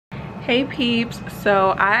Hey peeps,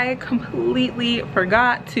 so I completely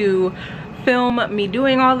forgot to film me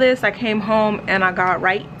doing all this. I came home and I got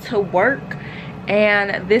right to work,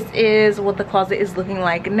 and this is what the closet is looking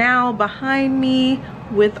like now behind me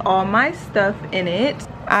with all my stuff in it.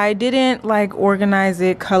 I didn't like organize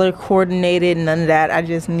it, color coordinated, none of that. I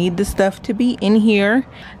just need the stuff to be in here.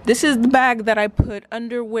 This is the bag that I put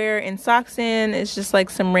underwear and socks in. It's just like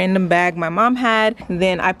some random bag my mom had.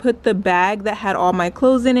 Then I put the bag that had all my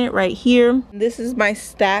clothes in it right here. This is my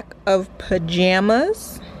stack of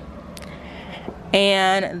pajamas.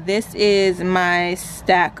 And this is my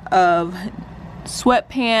stack of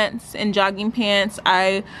sweatpants and jogging pants.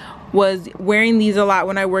 I was wearing these a lot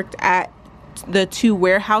when I worked at the two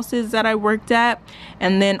warehouses that I worked at,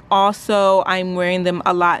 and then also I'm wearing them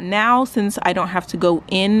a lot now since I don't have to go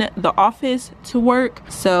in the office to work.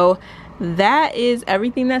 So that is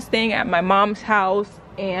everything that's staying at my mom's house,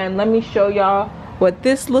 and let me show y'all what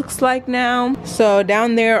this looks like now. So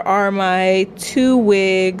down there are my two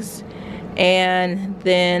wigs, and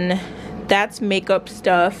then that's makeup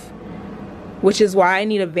stuff, which is why I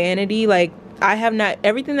need a vanity. Like, I have not,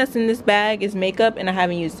 everything that's in this bag is makeup and I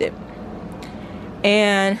haven't used it.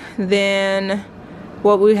 And then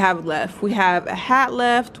what we have left, we have a hat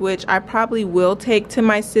left, which I probably will take to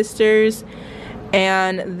my sister's.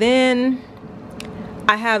 And then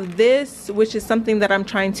I have this, which is something that I'm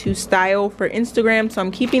trying to style for Instagram, so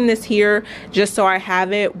I'm keeping this here just so I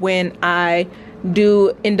have it when I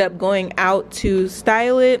do end up going out to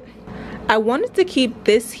style it. I wanted to keep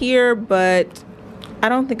this here, but I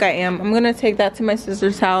don't think I am. I'm gonna take that to my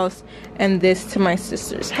sister's house and this to my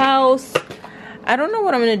sister's house. I don't know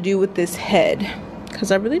what I'm gonna do with this head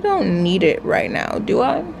because I really don't need it right now, do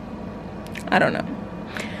I? I don't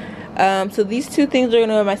know. So these two things are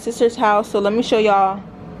gonna go to my sister's house. So let me show y'all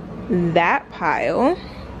that pile.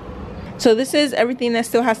 So this is everything that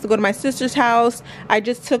still has to go to my sister's house. I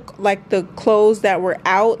just took like the clothes that were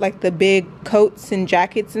out, like the big coats and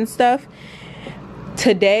jackets and stuff,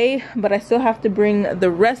 today, but I still have to bring the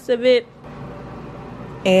rest of it,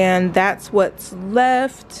 and that's what's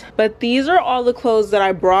left. But these are all the clothes that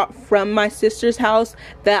I brought from my sister's house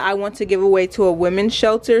that I want to give away to a women's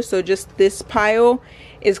shelter. So just this pile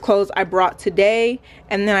is clothes I brought today,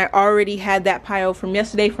 and then I already had that pile from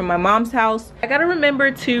yesterday from my mom's house. I gotta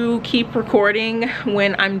remember to keep recording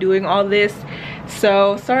when I'm doing all this,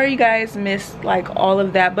 so sorry you guys missed like all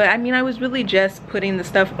of that. But I mean, I was really just putting the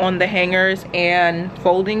stuff on the hangers and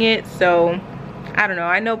folding it, so I don't know.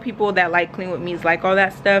 I know people that like Clean With Me's like all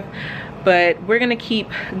that stuff, but we're gonna keep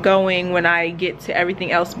going when I get to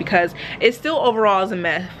everything else because it still overall is a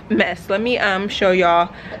mess. Let me show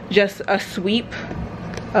y'all just a sweep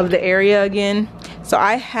of the area again. So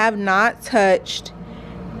I have not touched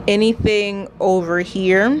anything over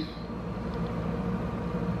here.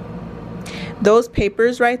 Those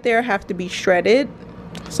papers right there have to be shredded,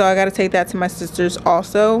 so I got to take that to my sister's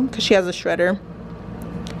also because she has a shredder.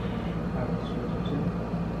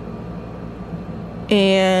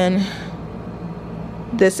 And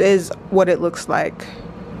this is what it looks like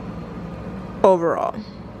overall.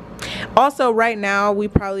 Also, right now we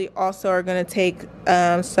probably also are going to take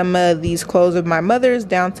some of these clothes of my mother's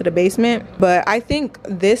down to the basement. But I think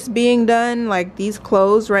this being done, like these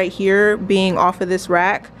clothes right here being off of this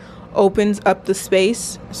rack, opens up the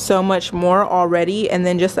space so much more already. And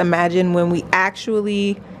then just imagine when we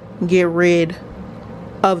actually get rid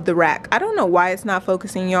of the rack. I don't know why it's not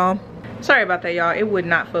focusing, y'all. Sorry about that, y'all. It would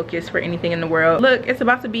not focus for anything in the world. Look, it's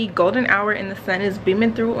about to be golden hour and the sun is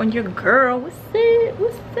beaming through on your girl. What's up?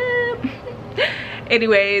 What's up?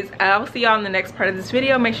 Anyways, I'll see y'all in the next part of this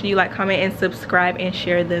video. Make sure you like, comment, and subscribe and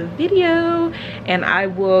share the video. And I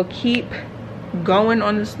will keep going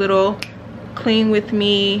on this little Clean With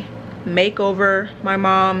Me makeover my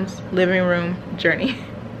mom's living room journey.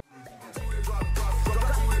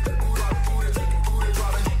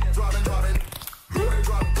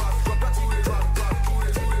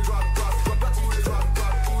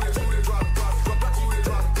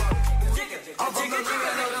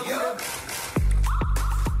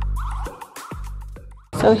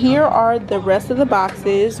 So here are the rest of the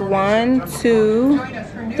boxes. 1, 2,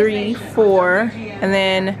 3, 4, and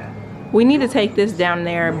then we need to take this down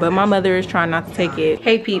there, but my mother is trying not to take it.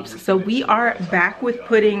 Hey peeps, so we are back with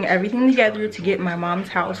putting everything together to get my mom's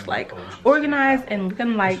house like organized and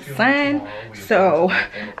looking like sun. So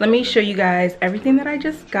let me show you guys everything that I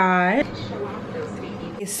just got.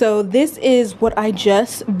 So this is what I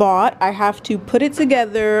just bought. I have to put it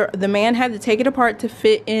together. The man had to take it apart to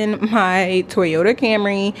fit in my Toyota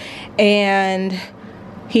Camry, and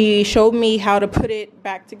he showed me how to put it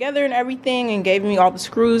back together and everything, and gave me all the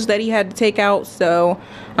screws that he had to take out. So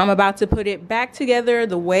I'm about to put it back together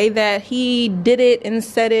the way that he did it and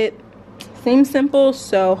set it. Seems simple,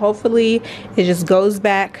 so hopefully it just goes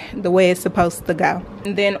back the way it's supposed to go.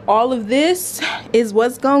 And then all of this is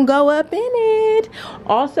what's gonna go up in it.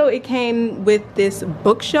 Also, it came with this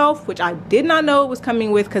bookshelf, which I did not know it was coming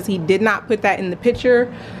with because he did not put that in the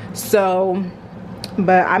picture. So,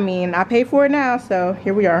 but I mean, I paid for it now, so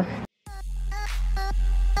here we are.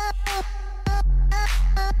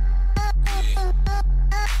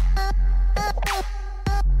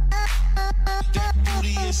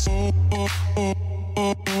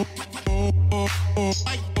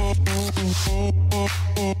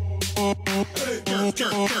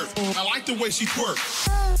 I like the way she twerks.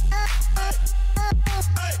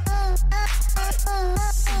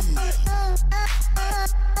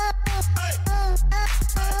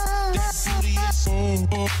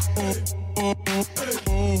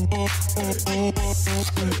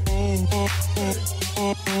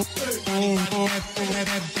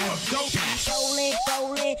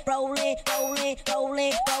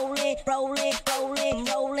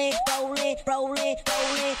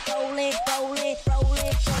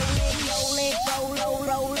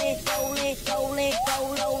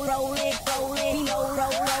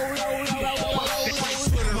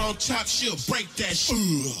 Chop, she'll break that shit.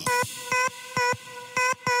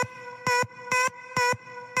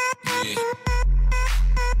 Yeah.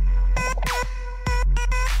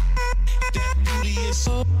 That booty is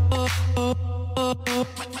so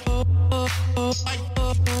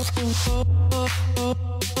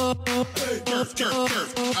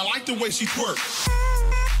I like the way she twerks.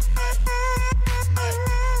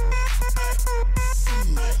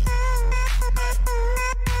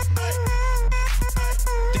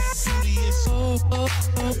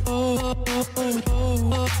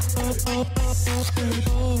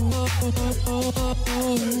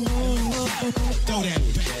 Throw that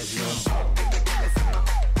back,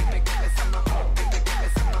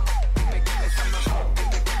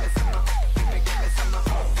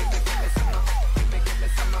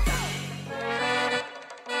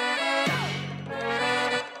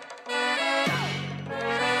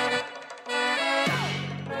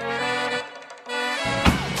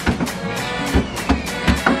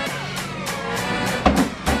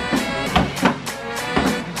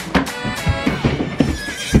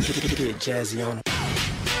 Get jazzy on it.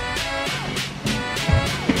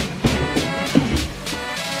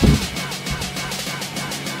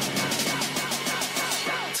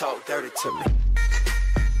 Talk dirty to me.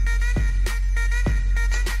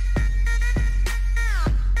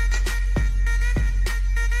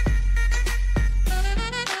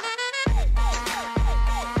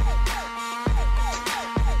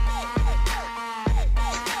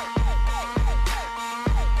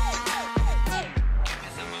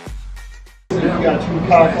 You got two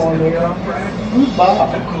cock on there. Who's Bob?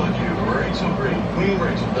 I'm calling you Rachel. Queen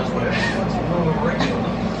Rachel. That's what Rachel.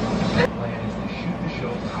 Plan is to shoot the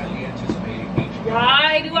show highly anticipated each.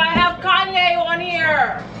 Why do I have Kanye on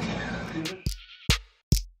here?